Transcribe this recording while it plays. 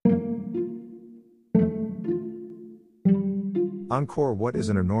Angkor Wat is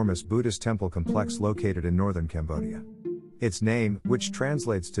an enormous Buddhist temple complex located in northern Cambodia. Its name, which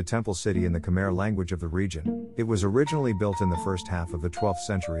translates to Temple City in the Khmer language of the region, it was originally built in the first half of the 12th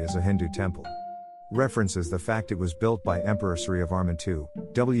century as a Hindu temple. References the fact it was built by Emperor Suryavarman II.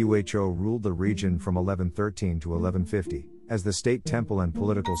 Who ruled the region from 1113 to 1150, as the state temple and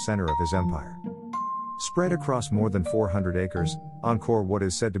political center of his empire. Spread across more than 400 acres, Angkor Wat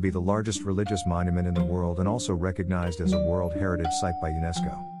is said to be the largest religious monument in the world and also recognized as a World Heritage Site by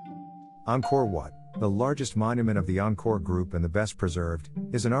UNESCO. Angkor Wat, the largest monument of the Angkor group and the best preserved,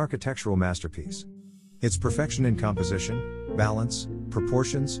 is an architectural masterpiece. Its perfection in composition, balance,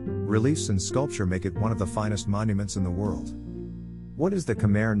 proportions, reliefs and sculpture make it one of the finest monuments in the world. What is the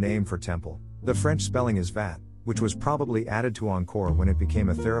Khmer name for temple? The French spelling is Vat, which was probably added to Angkor when it became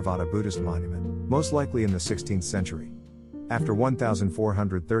a Theravada Buddhist monument, most likely in the 16th century. After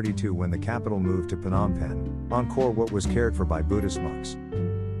 1432, when the capital moved to Phnom Penh, Angkor Wat was cared for by Buddhist monks.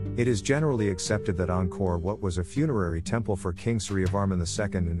 It is generally accepted that Angkor Wat was a funerary temple for King Suryavarman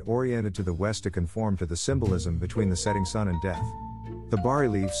II and oriented to the west to conform to the symbolism between the setting sun and death. The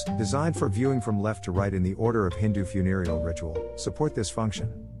bas-reliefs, designed for viewing from left to right in the order of Hindu funereal ritual, support this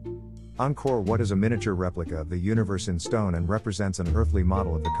function. Angkor Wat is a miniature replica of the universe in stone and represents an earthly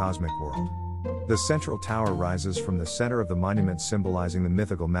model of the cosmic world. The central tower rises from the center of the monument, symbolizing the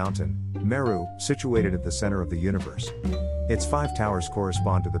mythical mountain, Meru, situated at the center of the universe. Its 5 towers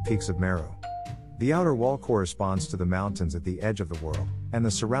correspond to the peaks of Meru. The outer wall corresponds to the mountains at the edge of the world, and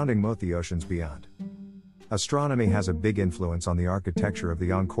the surrounding moat the oceans beyond. Astronomy has a big influence on the architecture of the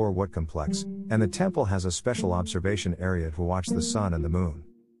Angkor Wat complex, and the temple has a special observation area to watch the sun and the moon.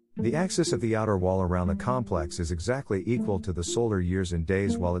 The axis of the outer wall around the complex is exactly equal to the solar years and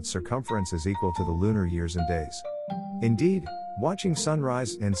days, while its circumference is equal to the lunar years and days. Indeed, watching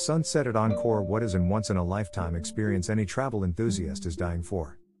sunrise and sunset at Angkor Wat is an once-in-a-lifetime experience any travel enthusiast is dying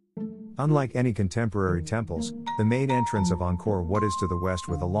for. Unlike any contemporary temples, the main entrance of Angkor Wat is to the west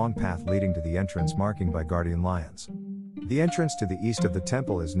with a long path leading to the entrance marking by guardian lions. The entrance to the east of the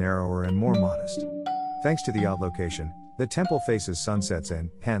temple is narrower and more modest. Thanks to the odd location, the temple faces sunsets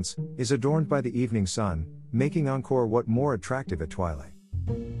and, hence, is adorned by the evening sun, making Angkor Wat more attractive at twilight.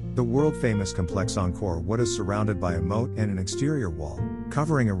 The world-famous complex Angkor Wat is surrounded by a moat and an exterior wall,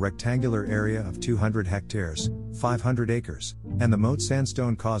 covering a rectangular area of 200 hectares, 500 acres, and the moat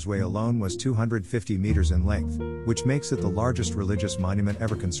sandstone causeway alone was 250 meters in length, which makes it the largest religious monument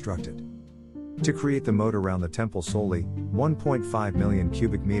ever constructed. To create the moat around the temple solely, 1.5 million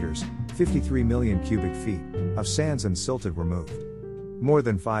cubic meters, 53 million cubic feet, of sands and silted were moved. More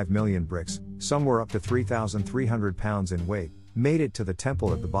than 5 million bricks, some were up to 3,300 pounds in weight, made it to the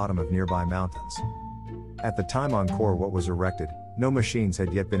temple at the bottom of nearby mountains. At the time Angkor Wat was erected, no machines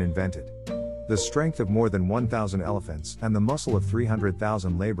had yet been invented. The strength of more than 1,000 elephants and the muscle of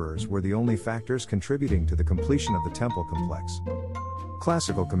 300,000 laborers were the only factors contributing to the completion of the temple complex.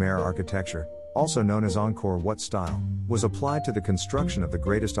 Classical Khmer architecture, also known as Angkor Wat style, was applied to the construction of the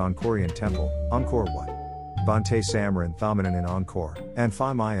greatest Angkorian temple, Angkor Wat. Banteay Samran Thamanan in Angkor, and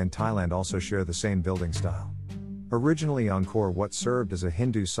Phai Mai in Thailand also share the same building style. Originally Angkor Wat served as a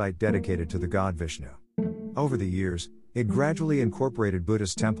Hindu site dedicated to the god Vishnu. Over the years, it gradually incorporated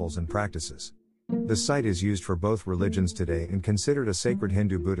Buddhist temples and practices. The site is used for both religions today and considered a sacred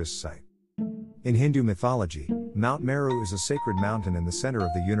Hindu-Buddhist site. In Hindu mythology, Mount Meru is a sacred mountain in the center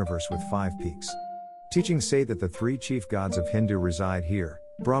of the universe with 5 peaks. Teachings say that the 3 chief gods of Hindu reside here: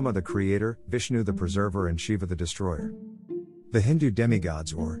 Brahma the creator, Vishnu the preserver and Shiva the destroyer. The Hindu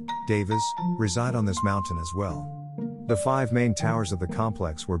demigods or devas reside on this mountain as well. The 5 main towers of the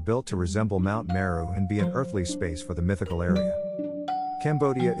complex were built to resemble Mount Meru and be an earthly space for the mythical area.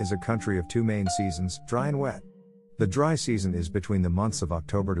 Cambodia is a country of 2 main seasons, dry and wet. The dry season is between the months of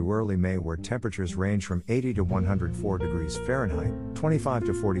October to early May, where temperatures range from 80 to 104 degrees Fahrenheit, 25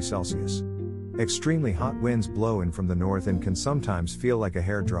 to 40 Celsius. Extremely hot winds blow in from the north and can sometimes feel like a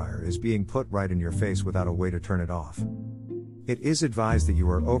hairdryer is being put right in your face without a way to turn it off. It is advised that you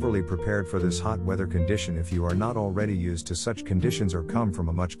are overly prepared for this hot weather condition if you are not already used to such conditions or come from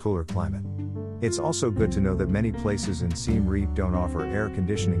a much cooler climate. It's also good to know that many places in Siem Reap don't offer air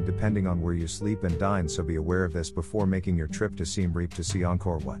conditioning depending on where you sleep and dine, so be aware of this before making your trip to Siem Reap to see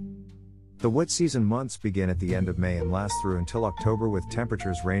Angkor Wat. The wet season months begin at the end of May and last through until October, with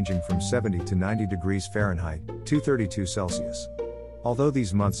temperatures ranging from 70 to 90 degrees Fahrenheit, 232 Celsius. Although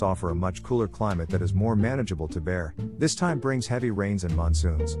these months offer a much cooler climate that is more manageable to bear, this time brings heavy rains and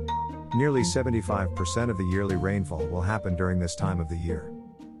monsoons. Nearly 75% of the yearly rainfall will happen during this time of the year.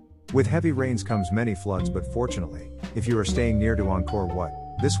 With heavy rains comes many floods, but fortunately, if you are staying near to Angkor Wat,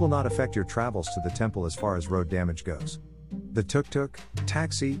 this will not affect your travels to the temple as far as road damage goes. The tuk-tuk,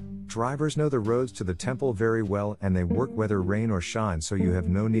 taxi, drivers know the roads to the temple very well and they work whether rain or shine, so you have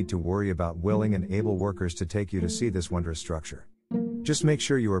no need to worry about willing and able workers to take you to see this wondrous structure. Just make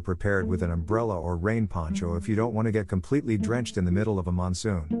sure you are prepared with an umbrella or rain poncho if you don't want to get completely drenched in the middle of a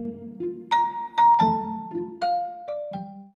monsoon.